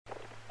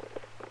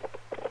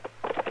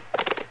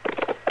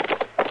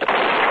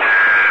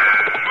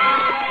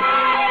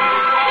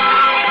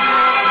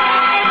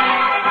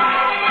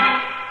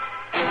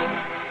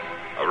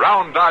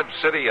Dodge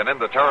City and in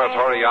the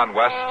territory on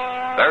west,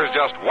 there's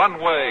just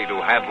one way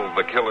to handle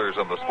the killers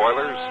and the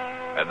spoilers,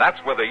 and that's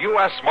with a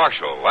U.S.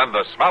 Marshal and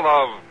the smell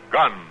of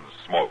gun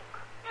smoke.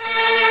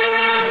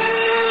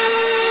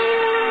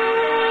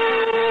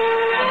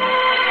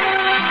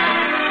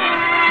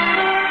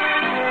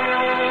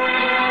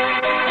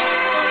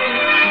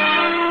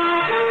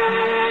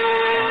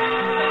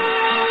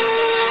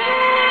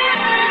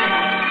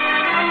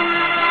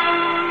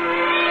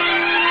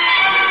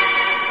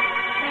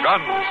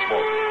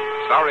 Gunsmoke,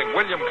 starring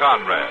William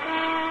Conrad,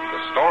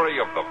 the story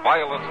of the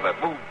violence that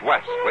moved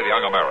west with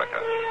young America,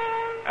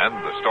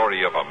 and the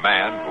story of a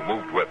man who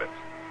moved with it.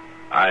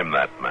 I'm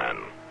that man,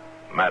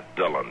 Matt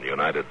Dillon,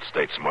 United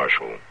States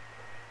Marshal.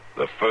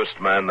 The first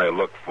man they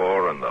look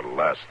for and the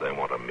last they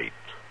want to meet.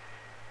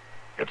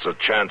 It's a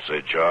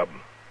chancy job,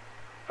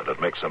 and it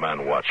makes a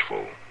man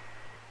watchful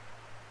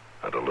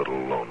and a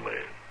little lonely.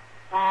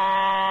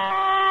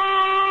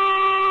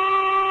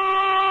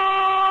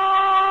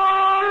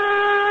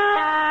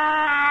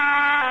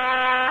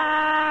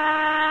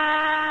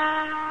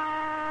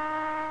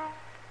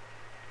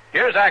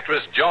 Here's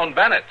actress Joan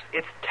Bennett.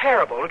 It's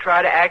terrible to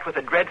try to act with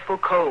a dreadful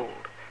cold.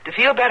 To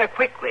feel better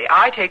quickly,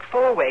 I take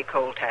 4-way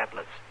cold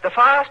tablets, the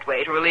fast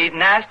way to relieve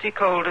nasty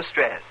cold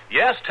distress.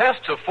 Yes,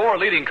 tests of 4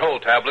 leading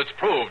cold tablets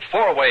proved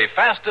 4-way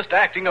fastest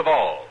acting of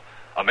all.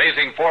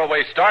 Amazing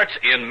 4-way starts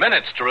in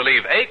minutes to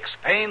relieve aches,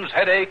 pains,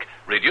 headache,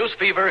 reduce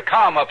fever,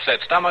 calm upset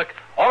stomach,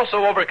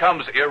 also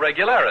overcomes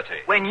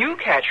irregularity. When you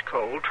catch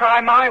cold, try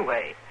my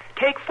way.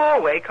 Take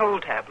 4-way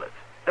cold tablets,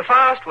 the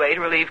fast way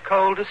to relieve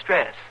cold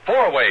distress.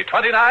 4-way,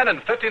 29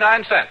 and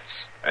 59 cents.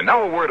 And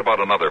now a word about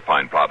another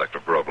fine product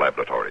of Grove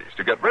Laboratories.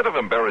 To get rid of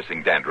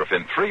embarrassing dandruff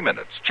in 3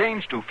 minutes,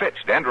 change to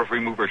Fitch Dandruff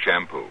Remover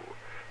Shampoo.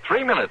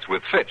 3 minutes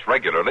with Fitch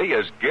regularly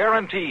is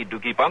guaranteed to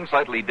keep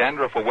unsightly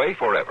dandruff away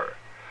forever.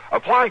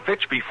 Apply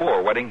Fitch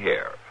before wetting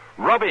hair.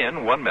 Rub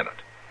in 1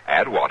 minute.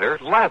 Add water,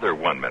 lather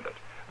 1 minute.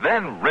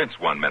 Then rinse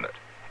 1 minute.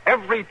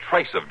 Every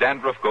trace of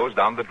dandruff goes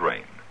down the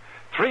drain.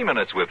 3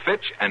 minutes with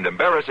Fitch and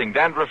embarrassing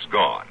dandruff's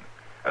gone.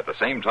 At the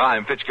same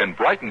time, Fitch can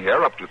brighten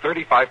hair up to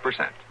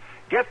 35%.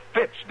 Get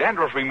Fitch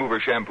Dandruff Remover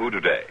Shampoo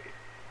today.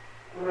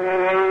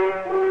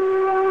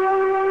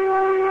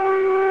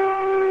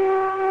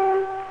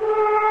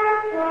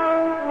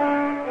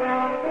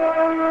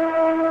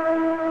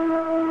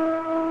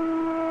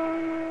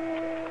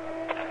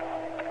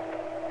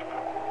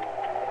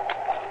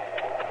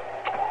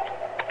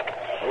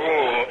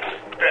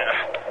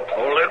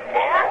 Hold it,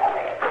 boy.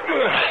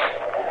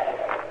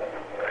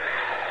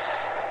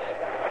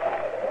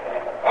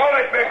 Hold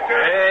it,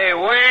 Victor. Hey,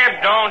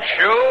 Webb, don't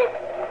shoot.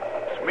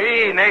 It's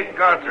me, Nate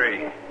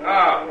Guthrie.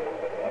 Oh.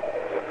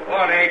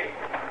 What, Nate?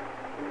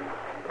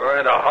 I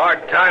had a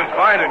hard time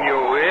finding you,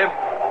 Webb.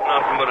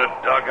 Nothing but a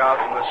dugout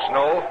in the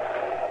snow.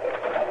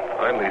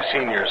 Finally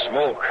seen your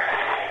smoke.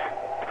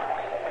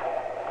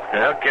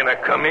 Now, can I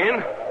come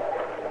in?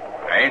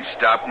 I ain't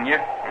stopping you.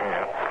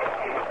 Yeah.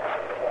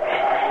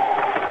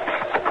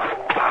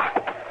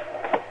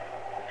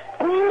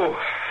 Ooh.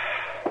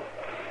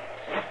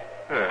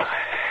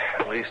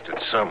 At least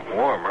it's some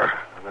warmer.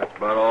 That's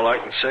about all I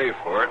can say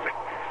for it.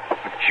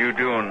 What you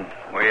doing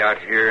way out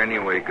here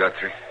anyway,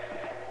 Guthrie?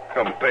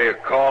 Come pay a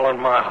call on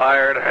my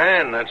hired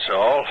hand, that's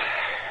all.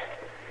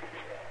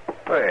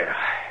 Well,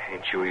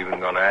 ain't you even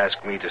going to ask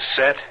me to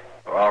set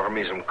or offer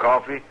me some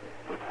coffee?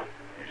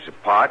 There's a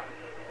pot.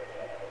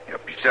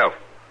 Help yourself.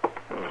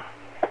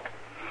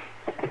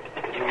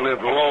 You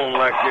lived alone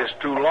like this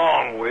too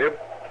long, Webb.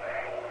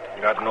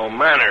 Got no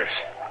manners.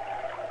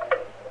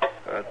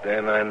 But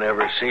then I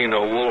never seen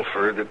a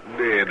wolfer that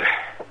did.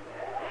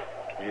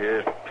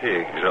 Just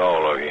pigs,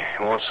 all of you.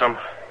 Want some?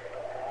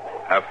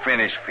 I've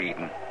finished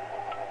feeding.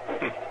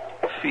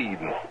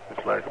 Feeding.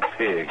 It's like a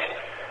pig.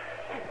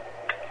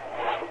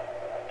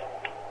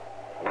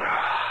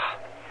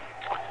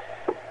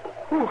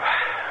 Whew,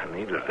 I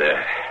needed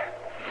that.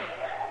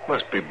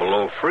 Must be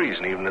below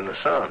freezing even in the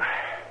sun.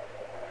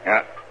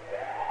 Now,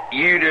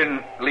 you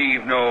didn't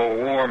leave no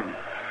warm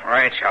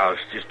ranch house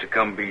just to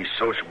come be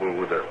sociable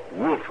with a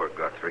wolfer,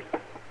 Guthrie.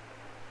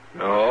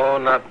 No,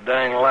 not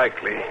dang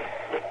likely.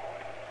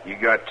 You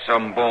got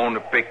some bone to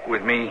pick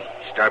with me?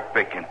 Start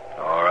picking.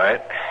 All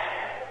right.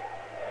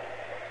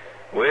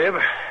 Webb,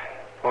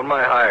 what am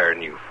I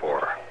hiring you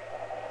for?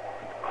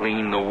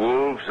 Clean the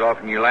wolves off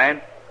in your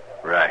land?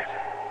 Right.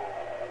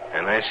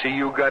 And I see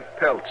you got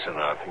pelts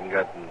enough. You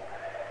got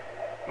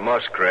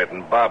muskrat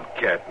and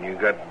bobcat, and you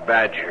got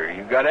badger.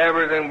 You got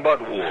everything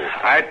but wolf.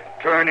 I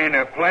turned in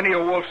plenty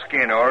of wolf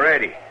skin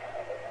already.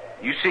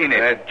 You seen it.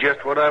 That's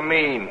just what I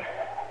mean.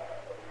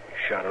 You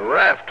shot a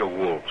raft of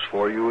wolves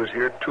before you was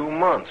here 2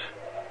 months.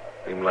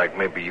 Seemed like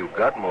maybe you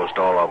got most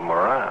all of them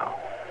around.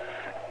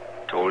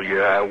 Told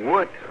you I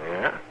would.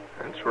 Yeah,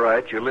 that's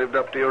right. You lived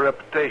up to your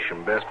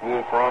reputation. Best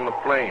wolfer on the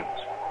plains.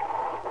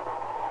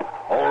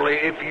 Only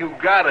if you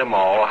got 'em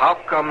all, how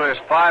come there's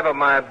 5 of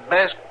my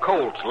best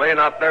colts laying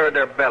out there with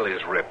their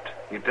bellies ripped?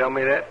 You tell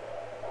me that?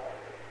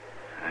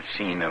 I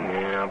seen them.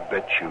 Yeah, I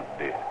bet you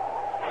did.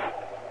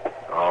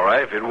 All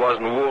right, if it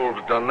wasn't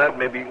wolves done that,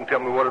 maybe you can tell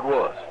me what it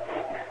was.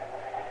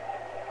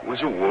 It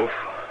was a wolf,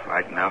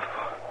 right enough.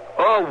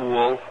 A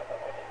wolf?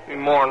 Be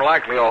more than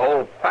likely a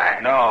whole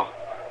pack. No,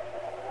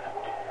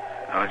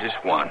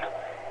 just one.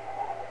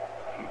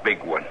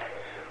 Big one.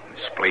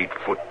 Splayed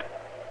foot.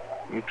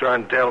 You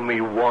trying to tell me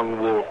one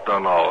wolf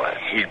done all that?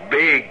 He's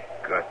big,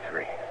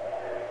 Guthrie.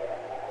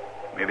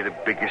 Maybe the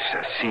biggest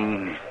I've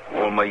seen in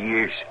all my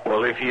years.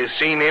 Well, if you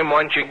seen him,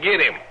 why don't you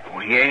get him? Well,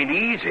 he ain't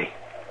easy.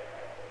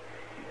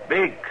 He's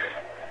big.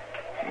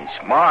 He's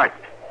smart.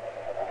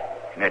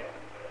 And that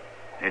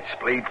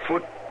splayed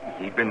foot,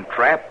 he'd been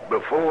trapped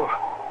before.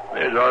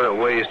 There's other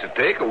ways to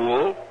take a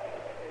wolf.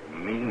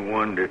 Mean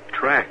one to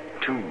track,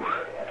 too.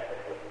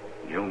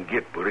 You don't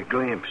get but a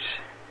glimpse.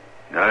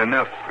 Not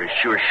enough for a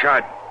sure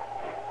shot.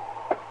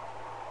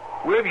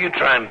 Where you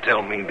trying to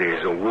tell me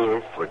there's a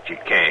wolf that you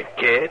can't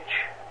catch?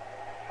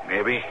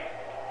 Maybe.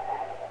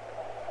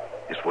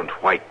 This one's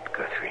white,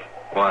 Guthrie.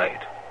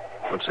 White?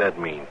 What's that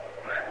mean?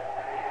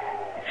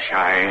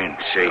 Cheyenne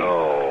say...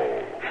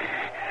 Oh.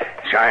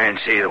 Cheyenne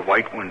say the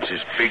white one's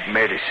his big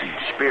medicine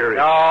spirit.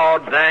 Oh,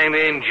 dang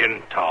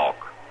Injun talk.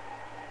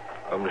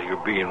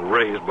 You're being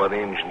raised by the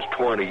Injuns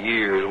 20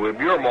 years. Well,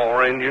 you're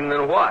more Injun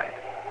than white.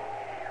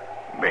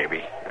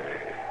 Maybe.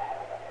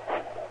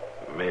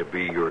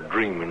 Maybe you're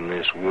dreaming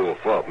this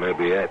wolf up.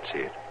 Maybe that's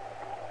it.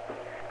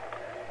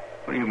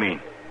 What do you mean?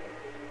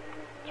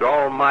 It's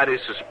almighty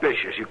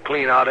suspicious. You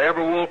clean out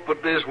every wolf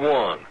but this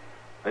one.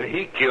 And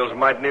he kills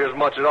mighty near as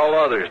much as all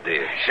others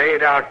did. Say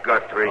it out,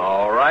 Guthrie.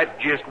 All right,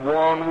 just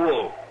one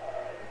wolf.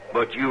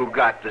 But you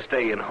got to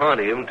stay and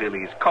hunt him till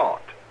he's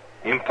caught.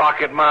 Him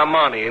pocket my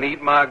money and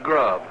eat my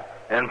grub.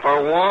 And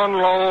for one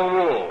lone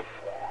wolf,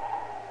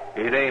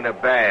 it ain't a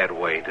bad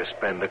way to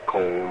spend a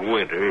cold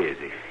winter, is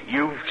it?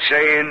 You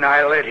saying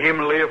I let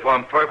him live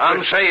on purpose?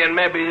 I'm saying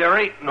maybe there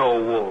ain't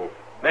no wolf.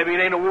 Maybe it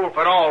ain't a wolf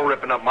at all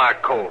ripping up my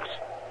coats.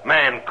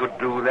 Man could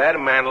do that, a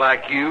man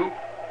like you.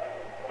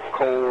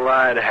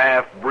 Cold-eyed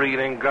half-breed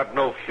ain't got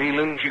no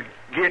feelings. You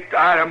get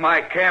out of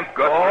my camp,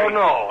 Guthrie.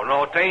 Oh,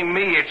 no, it ain't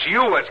me. It's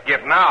you that's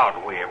getting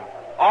out, William.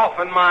 Off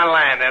in my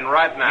land, and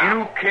right now.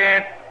 You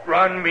can't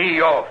run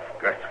me off,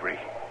 Guthrie.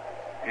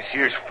 This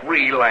here's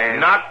free land.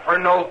 Not for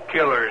no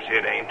killers,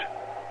 it ain't.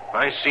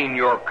 I seen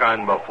your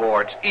kind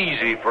before. It's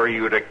easy for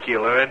you to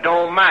kill, and it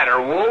don't matter,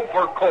 wolf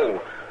or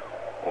cold.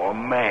 Or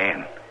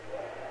man.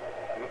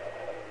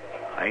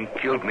 I ain't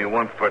killed me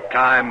one for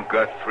time,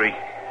 Guthrie.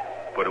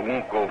 But it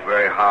won't go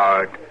very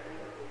hard.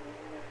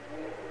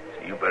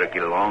 So you better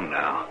get along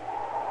now.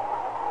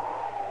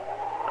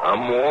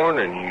 I'm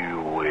warning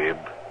you, Wib.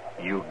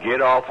 You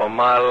get off of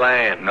my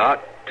land.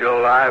 Not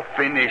till I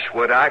finish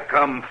what I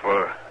come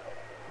for.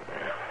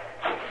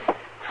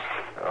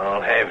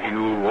 I'll have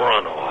you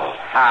run off.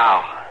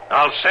 How?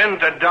 I'll send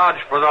to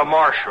Dodge for the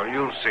marshal,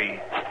 you'll see.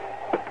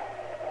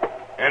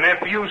 And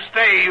if you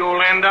stay,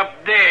 you'll end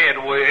up dead,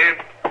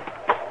 Wib.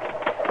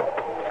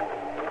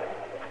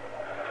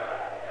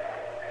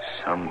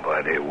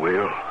 Somebody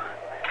will.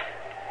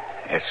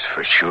 That's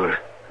for sure.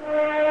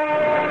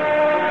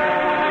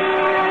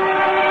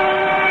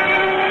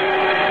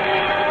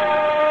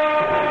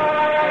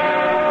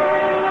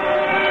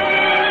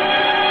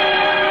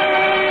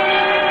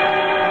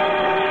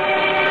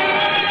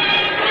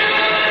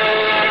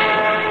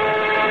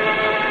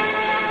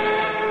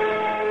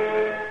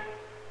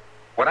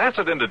 When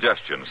acid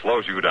indigestion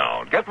slows you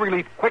down, get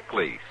relief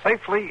quickly,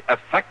 safely,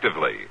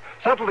 effectively.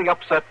 Settle the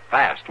upset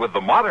fast with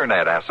the modern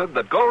antacid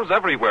that goes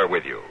everywhere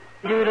with you.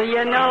 Do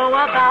you know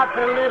about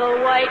the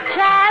little white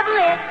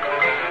tablet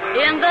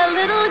in the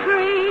little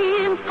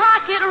green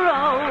pocket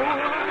roll?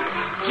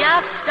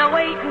 Just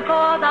a-waiting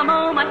for the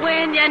moment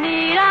when you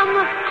need 'em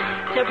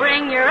to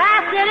bring your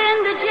acid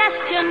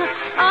indigestion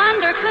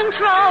under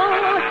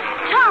control.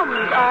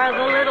 Tums are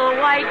the little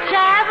white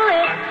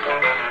tablets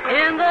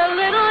in the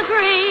little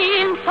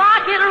green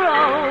pocket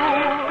roll.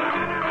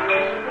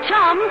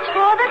 Tums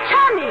for the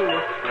tummy,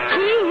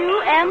 Tums.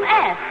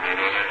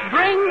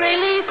 Bring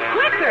relief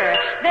quicker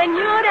than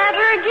you'd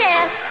ever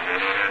guess.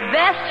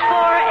 Best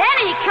for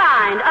any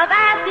kind of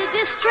acid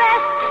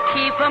distress.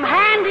 Keep 'em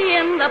handy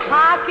in the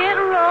pocket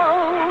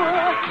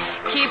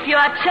roll. Keep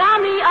your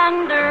tummy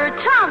under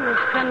Tums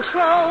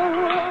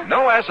control.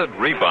 No acid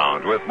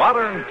rebound with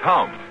modern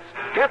Tums.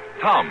 Get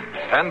Tums,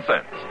 10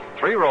 cents.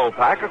 3-roll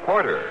pack, a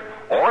quarter.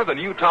 Or the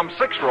new Tums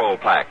 6-roll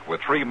pack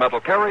with 3 metal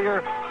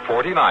carrier,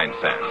 49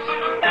 cents.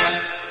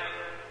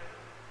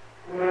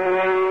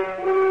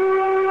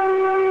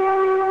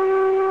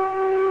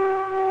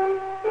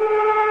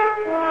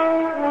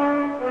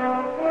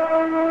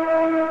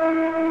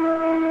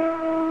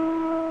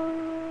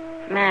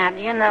 Matt,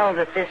 you know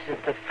that this is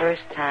the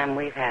first time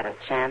we've had a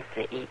chance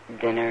to eat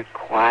dinner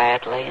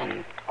quietly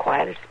and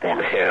quiet a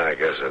spell. Yeah, I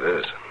guess it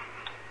is.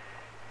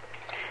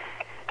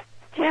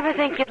 Do you ever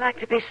think you'd like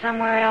to be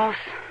somewhere else?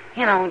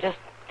 You know, just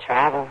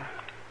travel.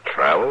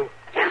 Travel?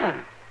 Yeah.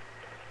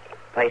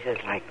 Places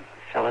like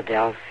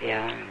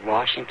Philadelphia,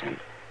 Washington,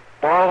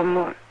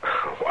 Baltimore.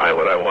 Why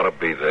would I want to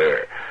be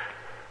there?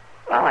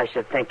 Well, I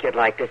should think you'd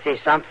like to see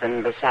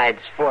something besides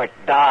Fort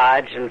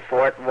Dodge and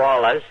Fort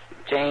Wallace.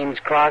 Jane's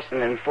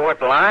Crossing and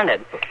Fort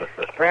Larned.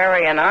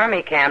 Prairie and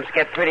Army camps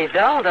get pretty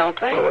dull, don't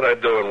they? What would I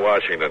do in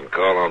Washington?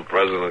 Call on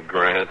President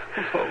Grant?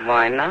 Well,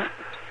 why not?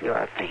 You're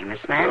a famous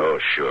man. Oh,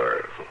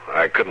 sure.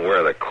 I couldn't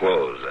wear the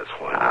clothes, that's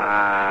why.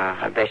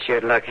 I bet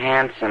you'd look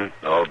handsome.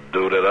 All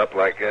duded up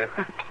like that?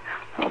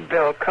 Well,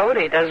 Bill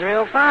Cody does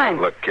real fine.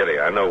 Look, Kitty,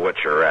 I know what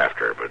you're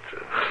after, but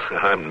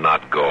I'm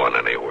not going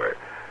anywhere.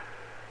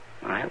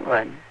 I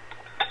would.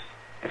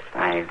 If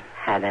I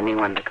had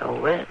anyone to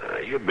go with.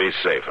 You'd be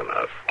safe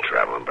enough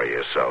traveling by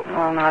yourself.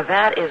 Well, now,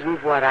 that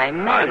isn't what I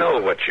meant. I know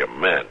what you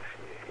meant.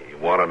 You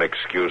want an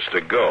excuse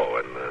to go,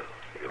 and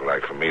you'd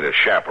like for me to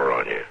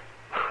chaperone you.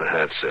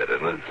 That's it,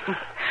 isn't it?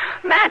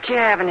 Matt, you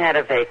haven't had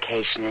a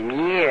vacation in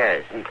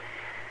years. And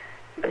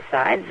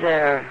besides,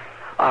 there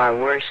are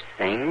worse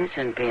things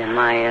than being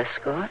my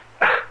escort.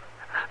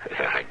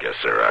 Yeah, I guess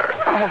there are.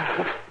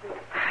 Oh.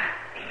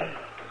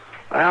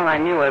 Well, I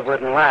knew it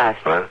wouldn't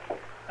last. What?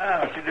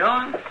 What you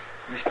doing,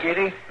 Miss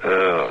Kitty?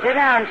 Oh. Sit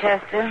down,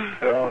 Chester.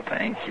 Oh,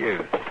 thank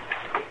you.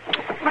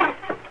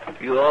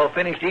 You all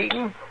finished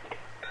eating?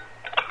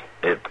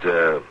 It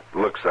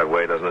looks that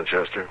way, doesn't it,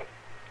 Chester?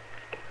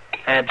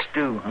 Had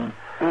stew, huh?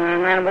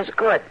 And it was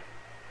good.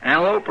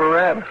 Antelope or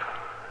rabbit?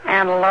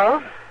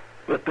 Antelope?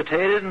 With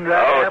potatoes and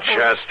dried apples?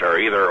 Chester,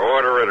 either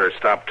order it or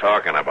stop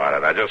talking about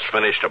it. I just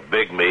finished a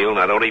big meal, and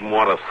I don't even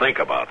want to think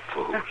about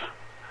food.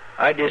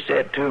 I just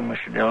had two,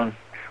 Mr. Dillon,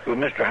 with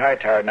Mr.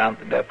 Hightower down at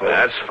the depot.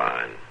 That's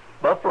fine.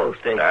 Buffalo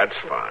steak. That's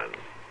fine.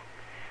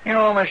 You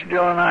know, Mr.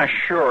 Dillon, I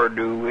sure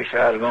do wish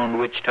I was going to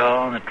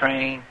Wichita on the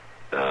train.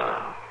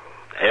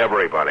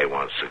 Everybody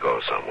wants to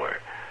go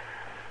somewhere.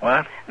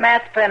 What?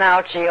 Matt's been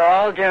out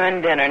all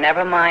during dinner.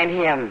 Never mind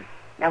him.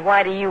 Now,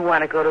 why do you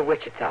want to go to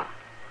Wichita?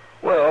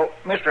 Well,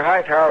 Mr.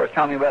 Hightower was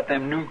telling me about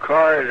them new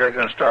cars they're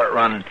going to start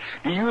running.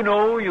 Do you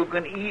know you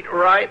can eat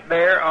right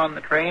there on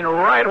the train,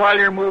 right while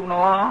you're moving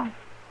along?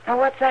 Now,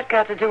 what's that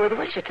got to do with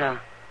Wichita?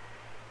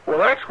 Well,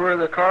 that's where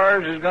the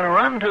cars is going to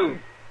run to.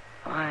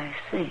 Oh, I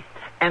see.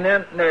 And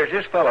then there's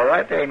this fellow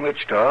right there in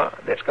Wichita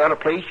that's got a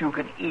place you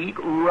can eat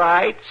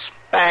right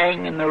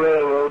spang in the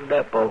railroad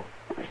depot.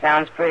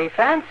 Sounds pretty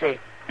fancy.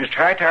 Mr.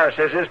 Hightower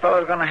says this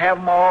fellow's going to have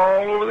them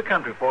all over the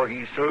country before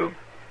he's through.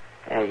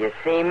 There you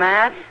see,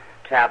 Matt.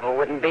 Travel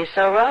wouldn't be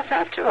so rough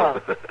after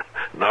all.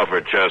 Not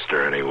for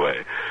Chester,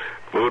 anyway.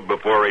 Food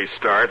before he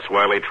starts,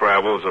 while he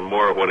travels, and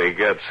more when he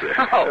gets there.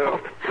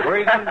 Oh. Where are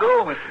you going to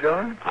go, Mr.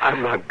 Dillon?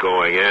 I'm not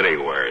going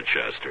anywhere,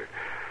 Chester.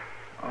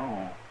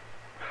 Oh.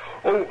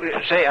 Oh,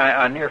 say,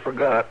 I near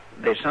forgot.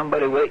 There's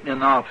somebody waiting in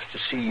the office to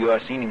see you. I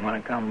seen him when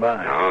I come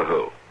by. Oh,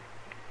 who?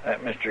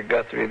 That Mr.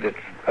 Guthrie that's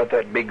got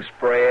that big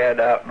spray ad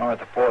out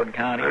north of Ford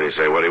County. Did he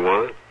say what he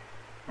wanted?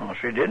 Oh,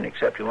 sure didn't,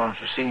 except he wants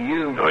to see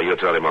you. No, you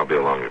tell him I'll be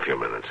along in a few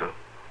minutes, huh?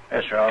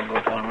 Yes, sir. I'll go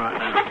tell him right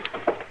now.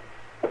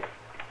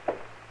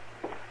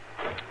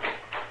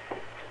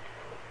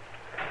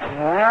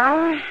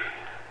 Well,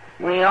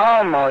 we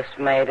almost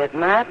made it,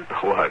 Matt.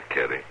 What,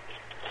 Kitty?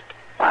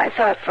 I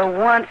thought for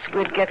once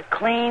we'd get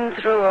clean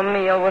through a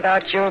meal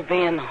without your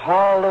being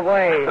hauled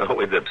away. Oh,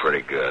 we did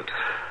pretty good.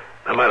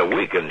 I might have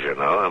weakened, you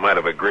know. I might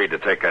have agreed to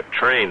take a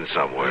train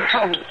somewhere.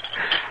 Oh.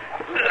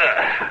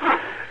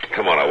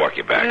 Come on, I'll walk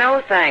you back.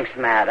 No, thanks,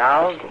 Matt.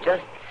 I'll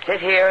just sit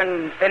here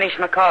and finish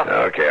my coffee.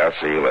 Okay, I'll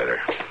see you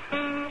later.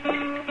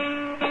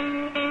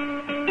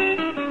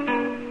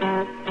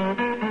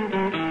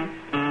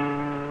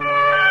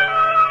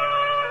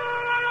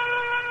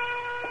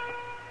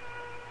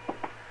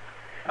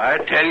 I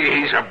tell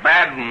you, he's a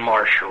bad one,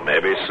 Marshal.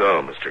 Maybe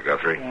so, Mr.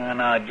 Guthrie.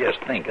 Now, just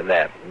think of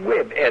that.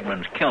 Webb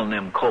Edmonds killing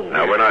them cold.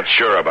 Now, we're not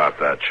sure about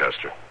that,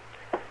 Chester.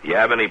 You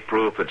have any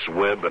proof it's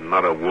Webb and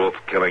not a wolf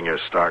killing your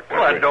stock?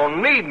 Well, I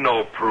don't need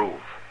no proof.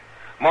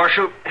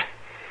 Marshal,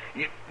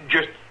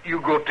 you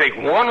go take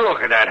one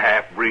look at that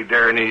half-breed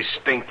there in his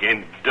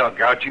stinking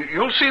dugout.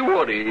 You'll see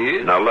what he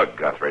is. Now, look,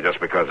 Guthrie, just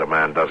because a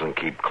man doesn't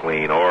keep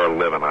clean or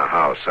live in a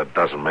house, that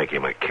doesn't make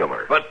him a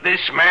killer. But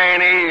this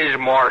man is,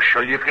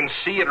 Marshal. You can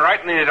see it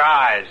right in his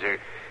eyes.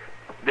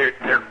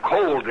 They're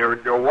cold.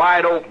 They're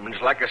wide open.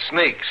 It's like a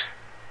snake's.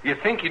 You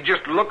think you're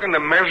just looking to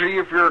measure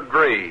you for your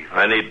grave.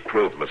 I need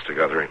proof, Mr.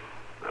 Guthrie.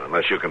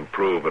 Unless you can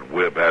prove that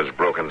Webb has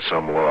broken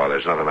some law,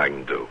 there's nothing I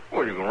can do.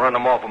 Well, you can run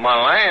him off of my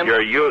land.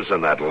 You're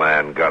using that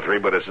land, Guthrie,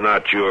 but it's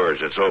not yours.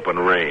 It's open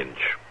range.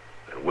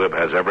 And Webb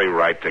has every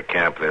right to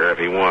camp there if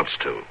he wants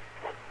to.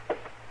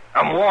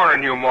 I'm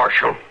warning you,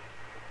 Marshal.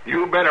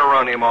 You better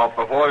run him off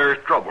before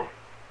there's trouble.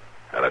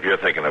 And if you're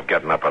thinking of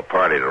getting up a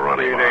party to run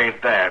him off... It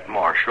ain't that,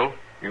 Marshal.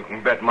 You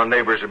can bet my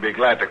neighbors will be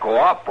glad to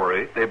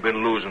cooperate. They've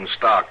been losing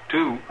stock,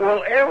 too.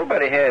 Well,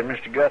 everybody has,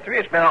 Mr. Guthrie.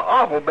 It's been an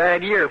awful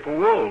bad year for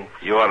wolves.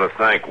 You ought to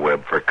thank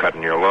Webb for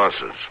cutting your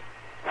losses.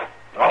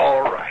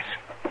 All right.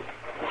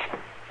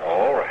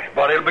 All right.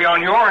 But it'll be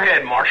on your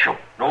head, Marshal.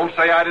 Don't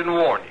say I didn't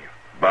warn you.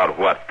 About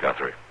what,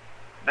 Guthrie?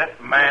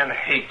 That man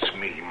hates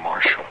me,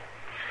 Marshal.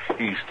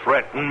 He's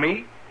threatened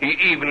me. He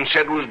even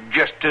said it was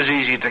just as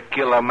easy to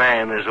kill a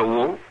man as a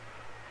wolf.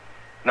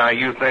 Now,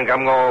 you think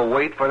I'm going to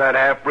wait for that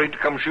half-breed to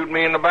come shoot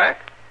me in the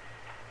back?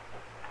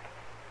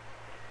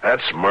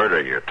 That's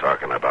murder you're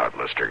talking about,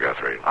 Mr.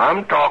 Guthrie.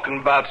 I'm talking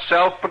about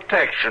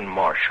self-protection,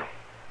 Marshal.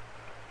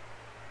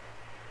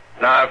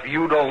 Now, if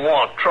you don't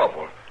want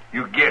trouble,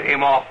 you get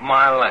him off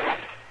my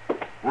land.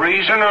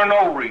 Reason or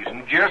no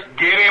reason, just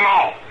get him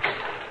off.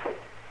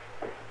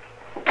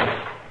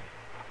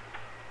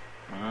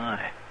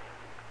 My.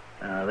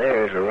 Now,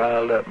 there's a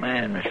riled-up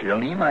man, Mr.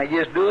 Dillon. He might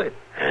just do it.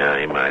 Yeah,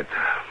 he might.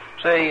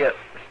 Say, is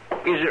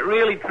it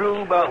really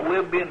true about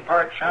Webb being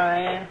part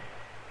Cheyenne?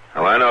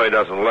 Well, I know he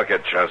doesn't look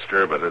it,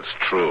 Chester, but it's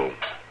true.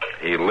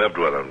 He lived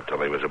with him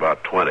till he was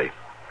about 20.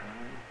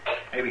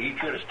 Maybe he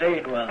should have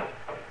stayed with him.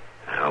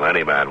 Well,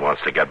 any man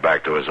wants to get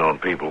back to his own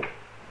people.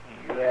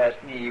 You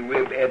ask me,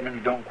 Webb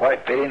Edmonds don't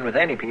quite fit in with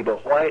any people,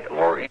 white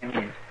or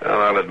Indian.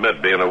 Well, I'll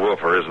admit being a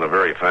wolfer isn't a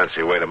very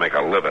fancy way to make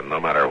a living, no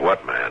matter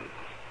what, man.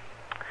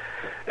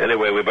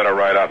 Anyway, we better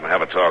ride out and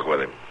have a talk with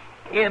him.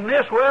 In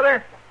this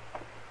weather?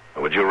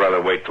 Would you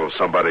rather wait till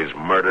somebody's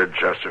murdered,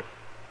 Chester?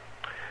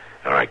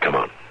 All right, come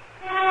on.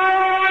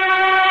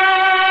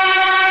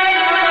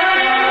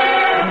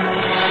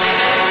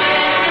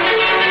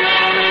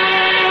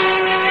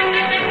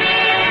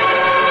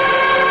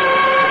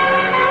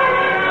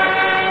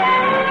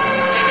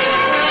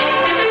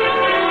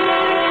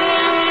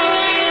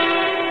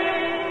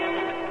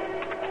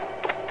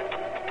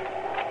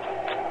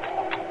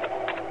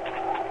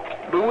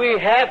 Do we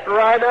have to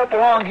ride up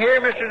along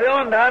here, Mr.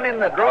 Dillon? Down in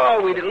the draw,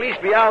 we'd at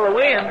least be out of the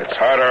wind. It's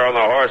harder on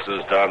the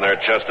horses down there,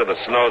 Chester. The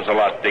snow's a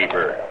lot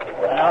deeper.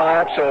 Well,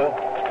 that's so.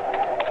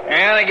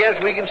 And I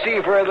guess we can see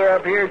further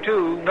up here,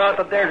 too. Not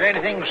that there's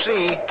anything to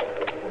see.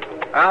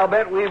 I'll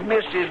bet we've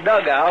missed his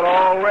dugout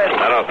already.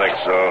 I don't think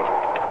so.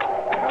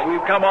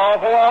 We've come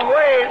awful long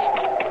ways.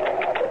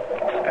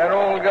 That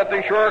old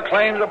Guthrie sure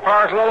claims a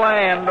parcel of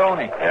land, don't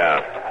he? Yeah.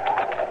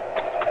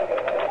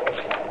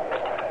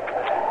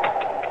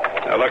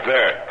 Now, look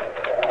there.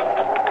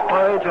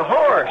 Well, it's a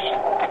horse.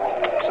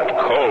 It's a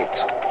colt.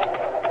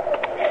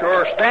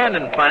 Sure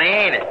standing funny,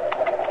 ain't it?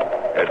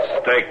 It's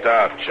staked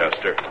out,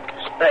 Chester.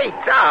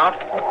 Staked out?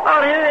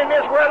 Out here in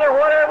this weather,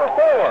 whatever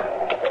for?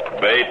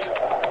 Bait.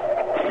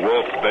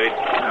 Wolf bait.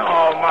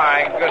 Oh,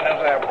 my goodness,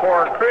 that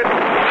poor critter.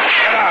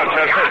 Get out,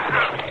 Chester.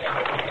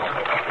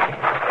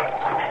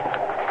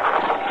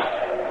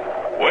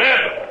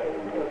 Webb!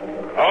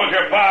 Hold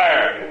your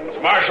fire. It's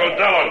Marshal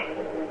Dillon.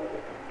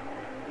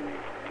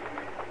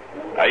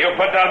 Now, you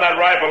put down that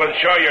rifle and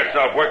show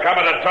yourself. We're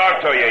coming to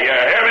talk to you. You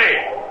hear me?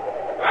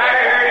 I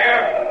hear you.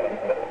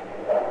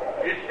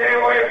 You stay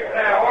away from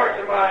that horse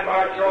of mine,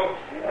 Marshal.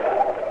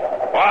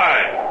 Why?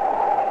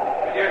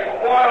 You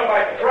spoiled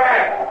my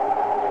trap.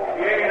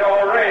 You ain't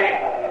already.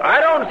 I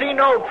don't see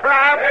no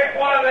trap. Take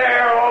one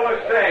there all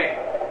the same.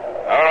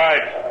 All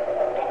right.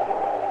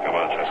 Come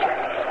on, Chester.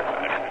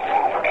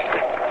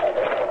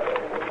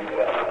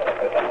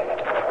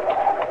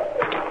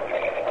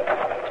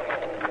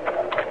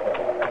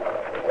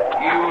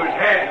 You was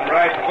heading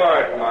right for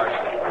it,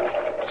 Marshal.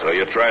 So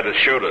you tried to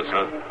shoot us,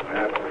 huh?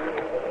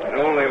 I'd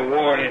only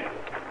warning.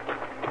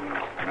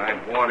 If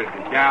I'd wanted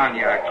to down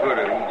you, I could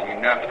have easy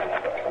enough.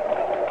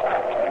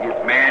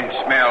 If man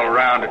smell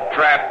around a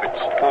trap,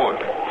 it's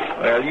spoiled.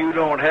 Well, you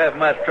don't have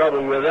much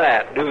trouble with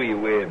that, do you,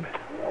 Webb?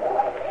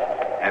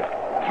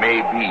 That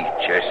may be,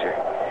 Chester.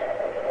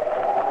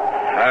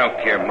 I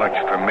don't care much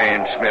for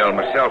man smell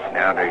myself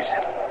nowadays.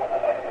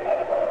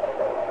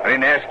 I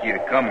didn't ask you to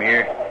come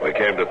here. We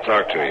came to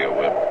talk to you,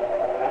 Webb.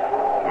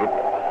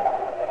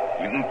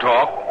 You can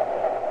talk.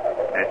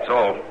 That's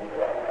all.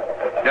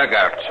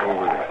 Dugout's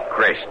over the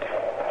crest.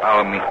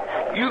 Follow me.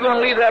 You gonna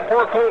leave that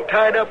poor colt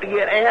tied up to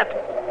get at?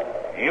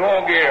 He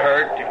won't get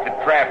hurt if the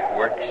trap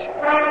works.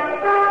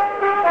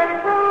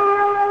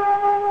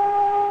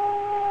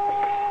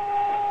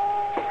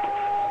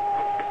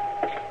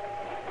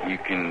 You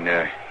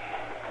can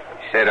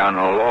sit on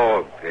a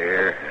log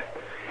there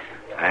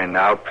and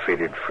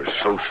outfitted for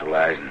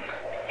socializing.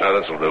 Now,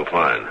 this'll do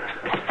fine.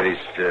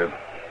 There's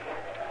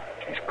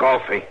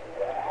coffee.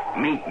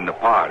 Meat in the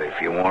pot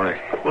if you want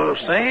it. Well,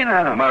 say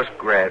now.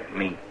 Muskrat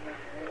meat.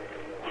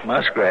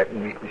 Muskrat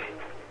meat.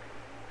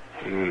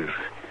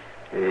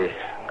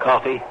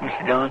 Coffee,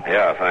 Mr. Dillon?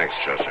 Yeah, thanks,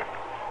 Chester.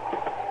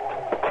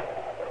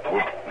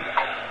 Well,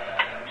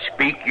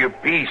 speak your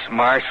piece,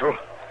 Marshal.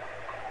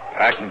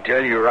 I can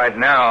tell you right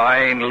now,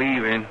 I ain't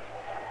leaving.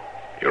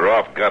 You're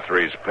off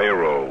Guthrie's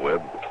payroll,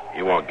 Webb.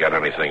 You won't get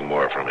anything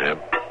more from him.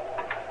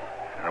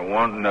 I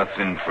want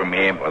nothing from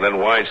him. Well, then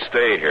why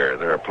stay here?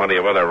 There are plenty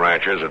of other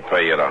ranchers that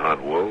pay you to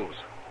hunt wolves.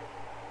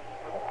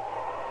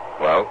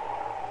 Well?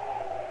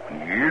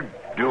 You're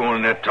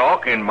doing the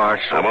talking,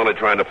 Marshal. I'm only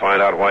trying to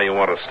find out why you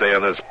want to stay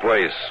in this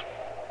place.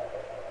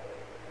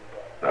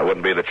 That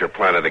wouldn't be that you're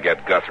planning to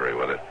get Guthrie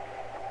with it.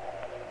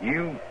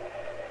 You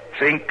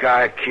think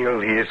I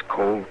killed his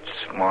colts,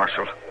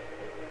 Marshal?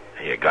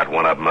 You got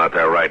one of them out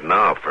there right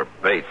now for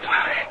bait.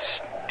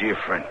 It's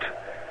different.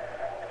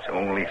 It's the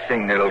only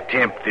thing that'll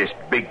tempt this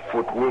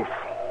Bigfoot wolf.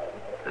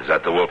 Is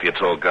that the wolf you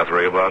told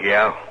Guthrie about?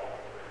 Yeah.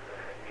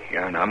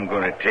 Yeah, and I'm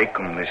going to take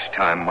him this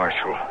time,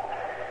 Marshal.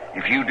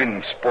 If you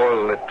didn't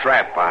spoil the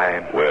trap,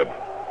 Webb,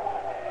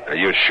 Are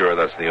you sure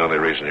that's the only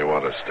reason you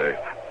want to stay?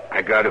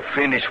 I gotta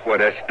finish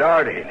what I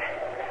started.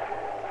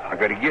 I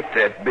gotta get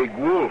that big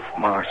wolf,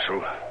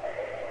 Marshal.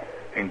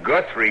 And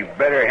Guthrie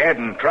better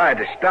hadn't tried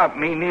to stop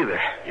me neither.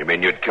 You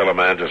mean you'd kill a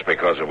man just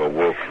because of a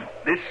wolf?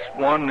 This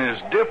one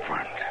is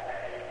different.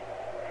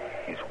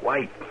 He's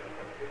white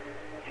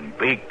and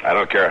big. I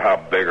don't care how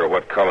big or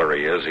what color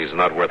he is. He's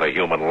not worth a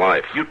human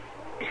life. You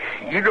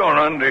don't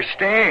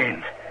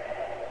understand.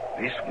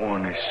 This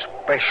one is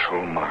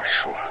special,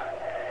 Marshal.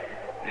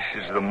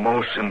 This is the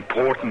most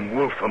important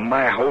wolf of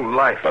my whole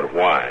life. But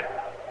why?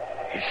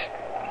 He's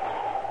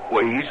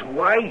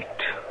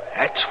white.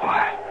 That's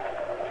why.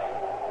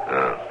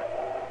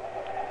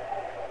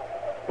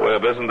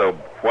 Webb, isn't a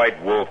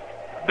white wolf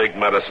big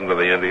medicine to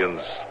the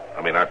Indians?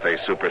 I mean, aren't they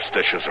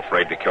superstitious,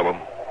 afraid to kill him?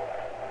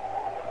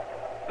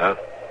 Huh?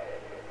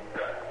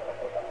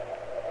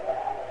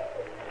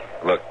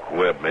 Look,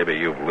 Webb, maybe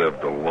you've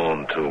lived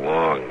alone too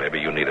long. Maybe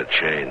you need a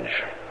change.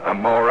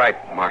 I'm all right,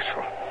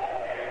 Marshal.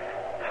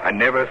 I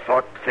never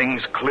thought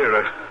things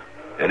clearer.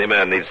 Any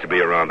man needs to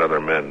be around other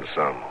men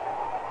some.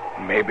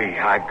 Maybe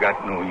I've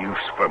got no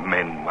use for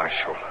men,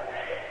 Marshal.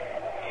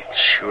 It's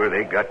sure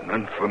they got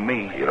none for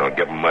me. You don't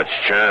give them much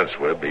chance,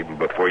 Webb. Even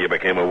before you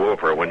became a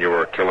wolf or when you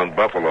were killing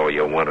buffalo,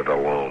 you wanted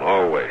alone,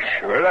 always.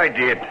 Sure I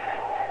did.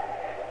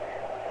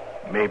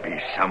 Maybe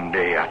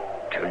someday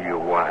I'll tell you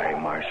why,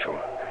 Marshal.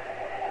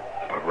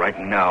 But right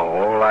now,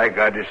 all I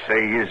got to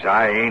say is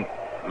I ain't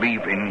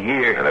leaving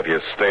here. And if you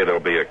stay, there'll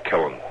be a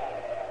killing.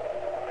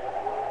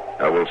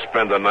 I will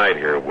spend the night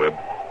here, Webb.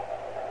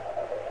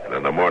 And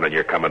in the morning,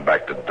 you're coming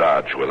back to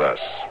Dodge with us.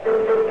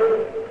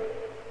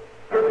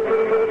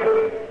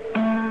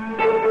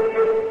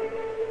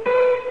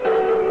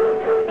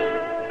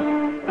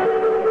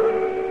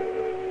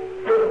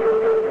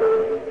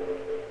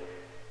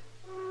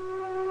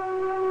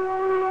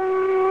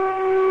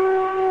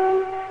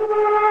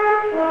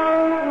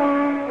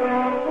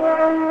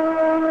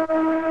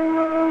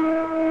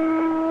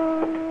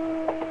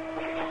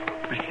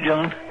 Mr.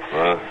 Dillon.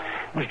 Huh?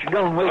 Mr.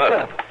 Dillon, wake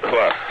up.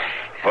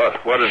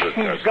 What is it?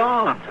 He's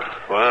gone.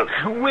 What?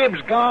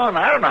 Webb's gone.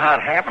 I don't know how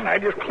it happened. I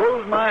just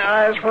closed my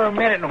eyes for a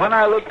minute, and when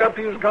I looked up,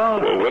 he was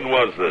gone. Well, when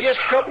was this? Just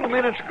a couple of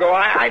minutes ago.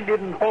 I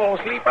didn't fall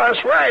asleep. I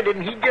swear I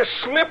didn't. He just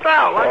slipped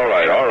out. Like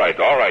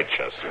All right,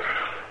 Chester.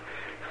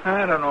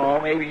 I don't know.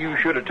 Maybe you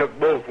should have took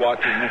both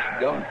watches, Mr.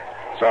 Dillon.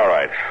 It's all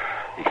right.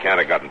 He can't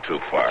have gotten too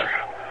far.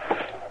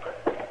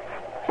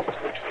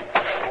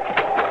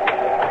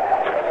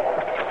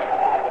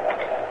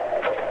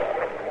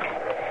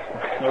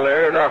 Well,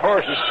 there's our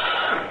horses.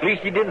 At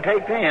least he didn't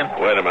take them.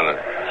 Wait a minute.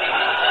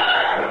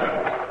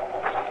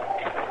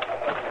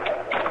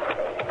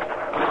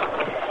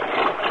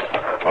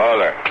 Oh,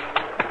 there.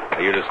 Now,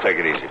 you just take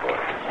it easy, boy.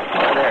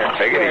 Oh, there.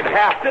 Take it easy.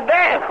 Half to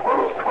death.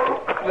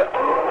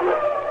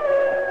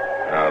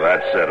 Now,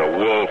 that's it. A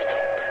wolf.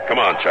 Come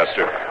on,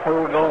 Chester. Where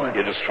are we going?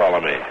 You just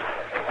follow me.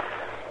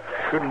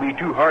 Shouldn't be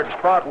too hard to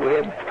spot,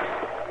 Webb.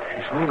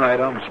 This moonlight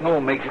on the snow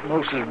makes it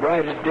most as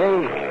bright as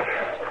day.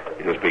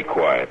 You just be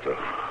quiet, though.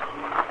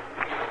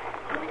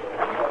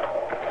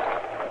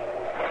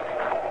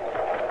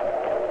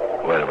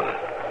 Wait a minute.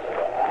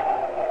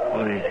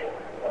 What is it?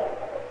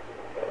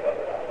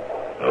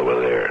 Over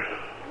there.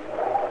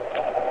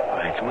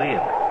 Why, it's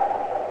Webb.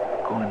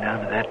 Going down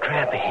to that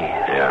trap of his.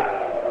 Yeah.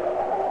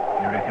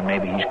 You reckon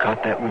maybe he's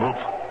caught that wolf?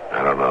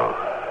 I don't know.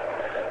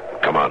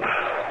 Come on.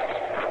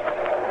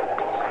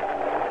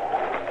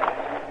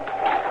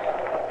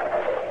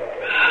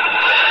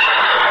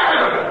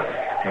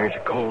 There's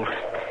a colt.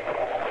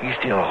 He's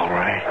still all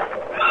right.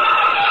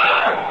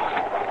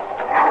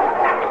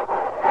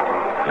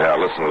 Yeah,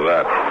 listen to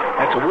that.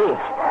 That's a wolf.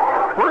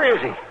 Where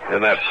is he?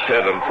 In that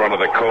pit in front of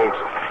the colt.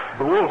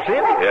 The wolf's in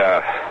it?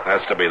 Yeah,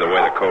 has to be the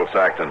way the colt's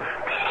acting.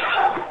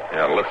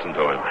 Yeah, listen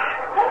to him.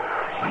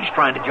 He's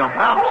trying to jump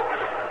out.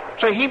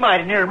 So he might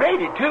have near made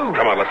it, too.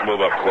 Come on, let's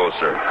move up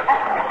closer.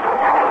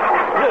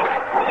 Look,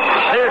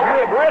 there's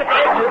Webb right at the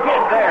edge of the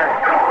pit there.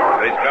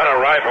 He's got a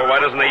rifle. Why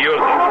doesn't he use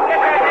it? Look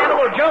at that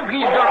animal jump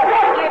he's done.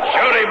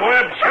 Shoot him,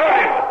 Webb. Shoot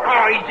him.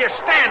 Oh, he's just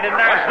standing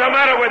there. What's the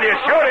matter with you?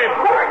 Shoot him.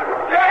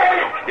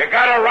 You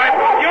got a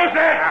rifle. Use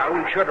it.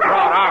 We should have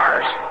brought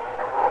ours.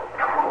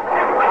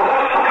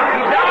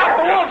 He's out.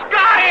 The wolf's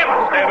got him.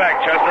 Stay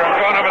back, Chester. I'm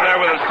going over there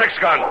with a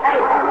 6-gun.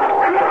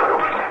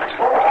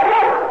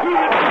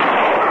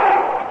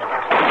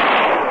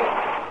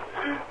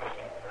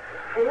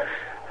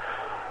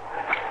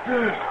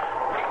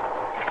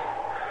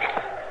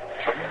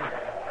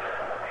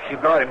 You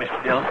got him,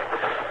 Mr. Dillon.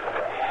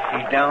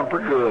 He's down for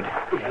good.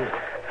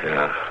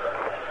 Yeah.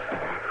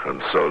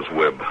 And so's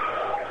Webb.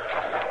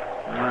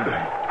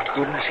 My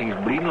goodness, he's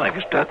bleeding like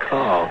a stuck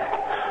hog.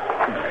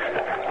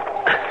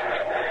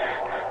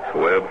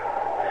 Webb.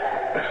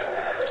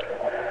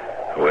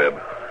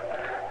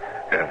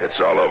 It's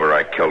all over.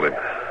 I killed him.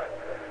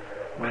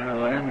 Well,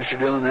 Mr.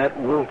 Dillon, that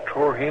wolf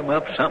tore him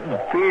up something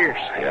fierce.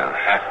 Yeah.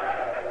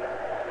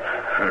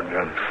 I'm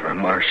done for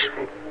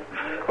Marshal.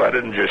 Why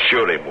didn't you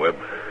shoot him, Webb?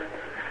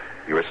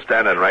 You were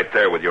standing right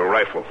there with your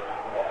rifle.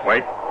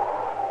 White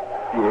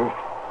wolf.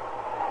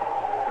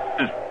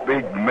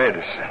 big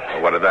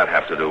medicine. What did that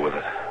have to do with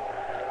it?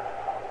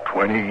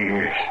 20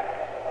 years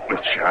with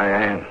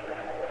Cheyenne.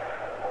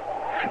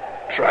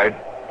 Tried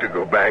to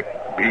go back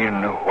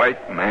being a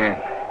white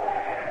man.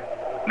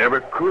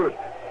 Never could.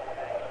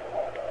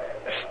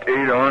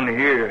 Stayed on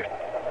here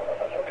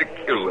to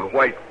kill the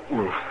white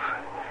wolf.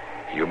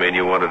 You mean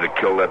you wanted to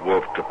kill that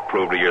wolf to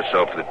prove to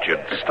yourself that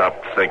you'd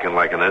stopped thinking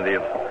like an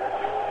Indian?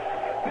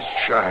 Miss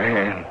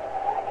Cheyenne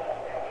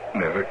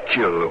never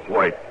killed a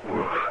white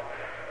wolf.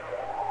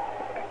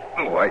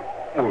 The white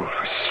wolf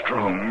is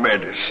strong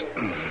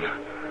medicine.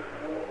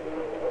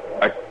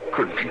 I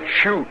couldn't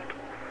shoot.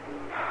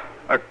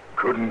 I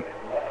couldn't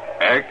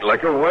act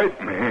like a white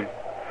man.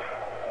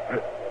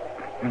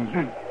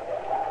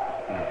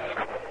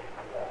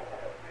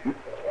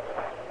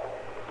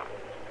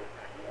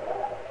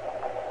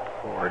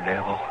 Poor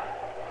devil.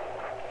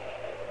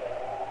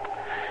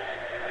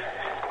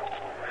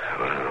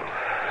 Well,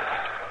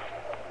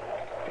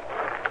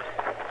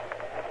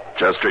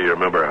 Chester, you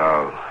remember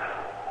how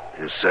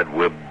you said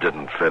Wibb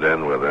didn't fit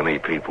in with any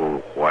people,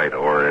 white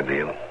or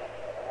Indian?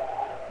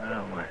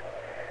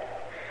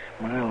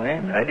 Well,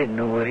 then, I didn't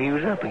know what he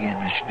was up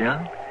against, Mr.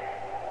 Dillon.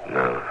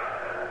 No.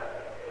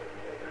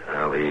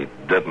 Well, he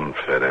didn't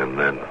fit in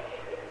then.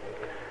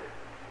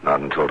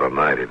 Not until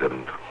tonight he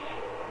didn't.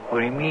 What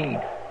do you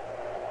mean?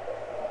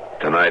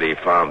 Tonight he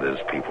found his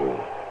people.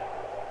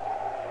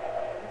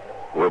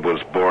 Wibb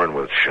was born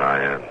with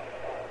Cheyenne.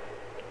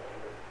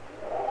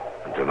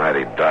 And tonight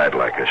he died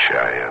like a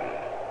Cheyenne.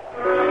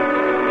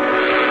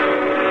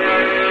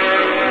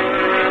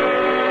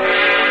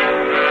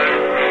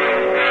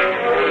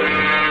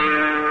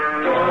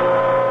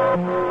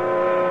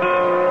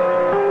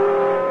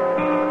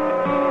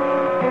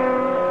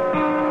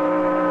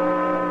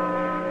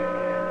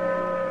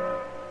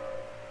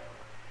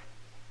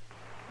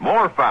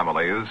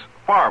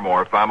 Far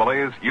more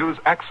families use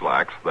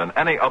X-Lax than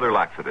any other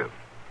laxative.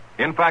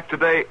 In fact,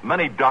 today,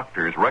 many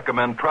doctors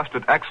recommend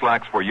trusted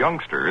X-Lax for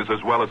youngsters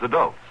as well as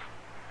adults.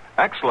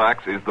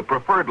 X-Lax is the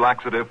preferred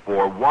laxative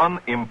for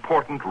one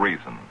important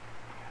reason.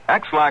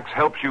 X-Lax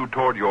helps you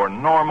toward your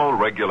normal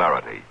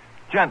regularity,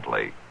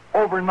 gently,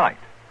 overnight.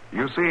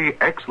 You see,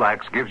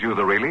 X-Lax gives you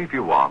the relief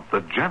you want,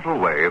 the gentle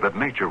way that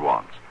nature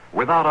wants,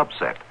 without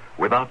upset,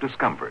 without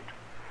discomfort.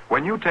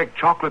 When you take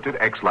chocolated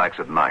X-Lax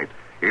at night,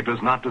 it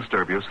does not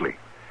disturb your sleep.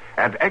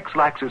 And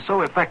X-Lax is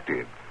so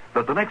effective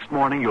that the next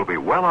morning you'll be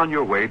well on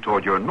your way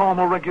toward your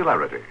normal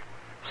regularity.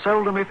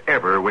 Seldom, if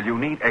ever, will you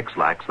need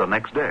X-Lax the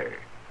next day.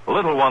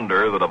 Little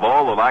wonder that of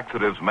all the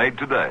laxatives made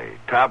today,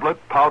 tablet,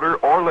 powder,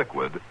 or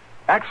liquid,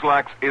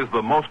 X-Lax is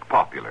the most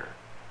popular.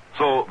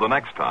 So the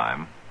next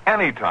time,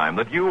 any time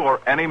that you or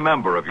any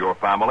member of your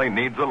family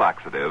needs a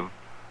laxative,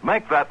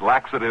 make that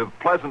laxative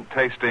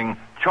pleasant-tasting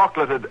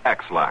chocolated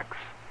X-Lax.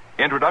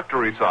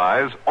 Introductory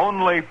size,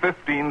 only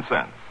 15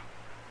 cents.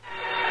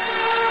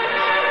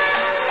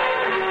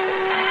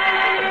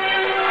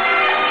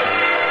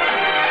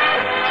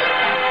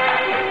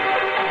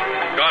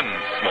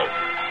 Gunsmoke.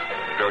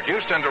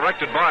 Produced and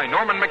directed by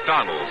Norman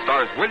McDonald,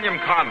 stars William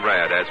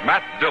Conrad as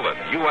Matt Dillon,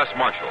 U.S.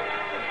 Marshal.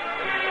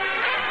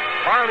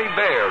 Harley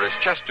Bear as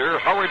Chester,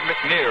 Howard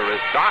McNear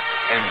as Doc,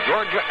 and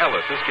Georgia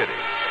Ellis as Kitty.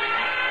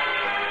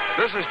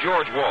 This is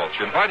George Walsh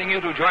inviting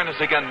you to join us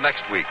again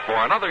next week for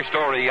another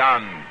story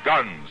on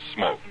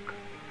Gunsmoke.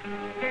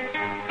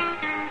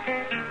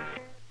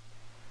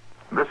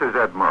 This is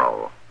Ed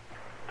Murrow.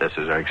 This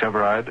is Eric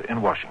Severide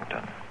in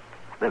Washington.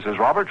 This is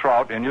Robert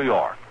Trout in New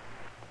York.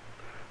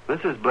 This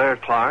is Blair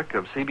Clark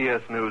of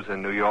CBS News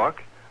in New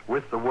York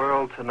with The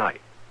World Tonight.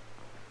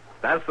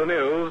 That's the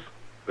news.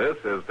 This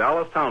is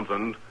Dallas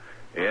Townsend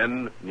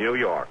in New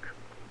York.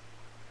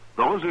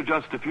 Those are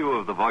just a few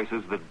of the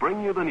voices that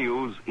bring you the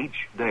news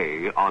each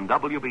day on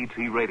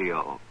WBT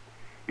Radio.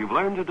 You've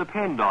learned to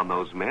depend on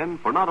those men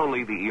for not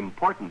only the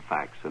important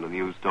facts in a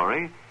news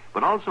story,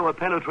 but also a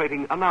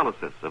penetrating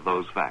analysis of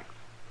those facts.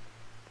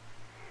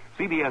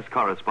 CBS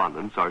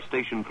correspondents are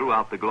stationed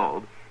throughout the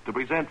globe to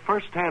present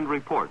first-hand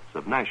reports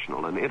of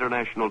national and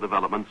international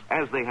developments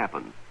as they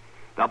happen.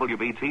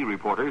 WBT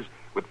reporters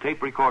with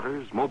tape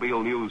recorders,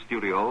 mobile news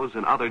studios,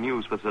 and other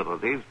news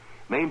facilities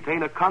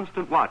maintain a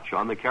constant watch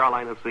on the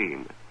Carolina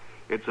scene.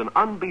 It's an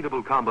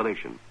unbeatable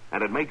combination,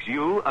 and it makes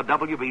you, a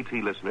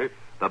WBT listener,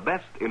 the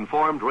best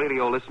informed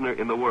radio listener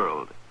in the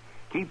world.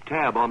 Keep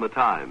tab on the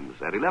times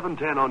at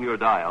 1110 on your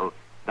dial,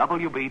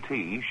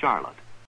 WBT Charlotte.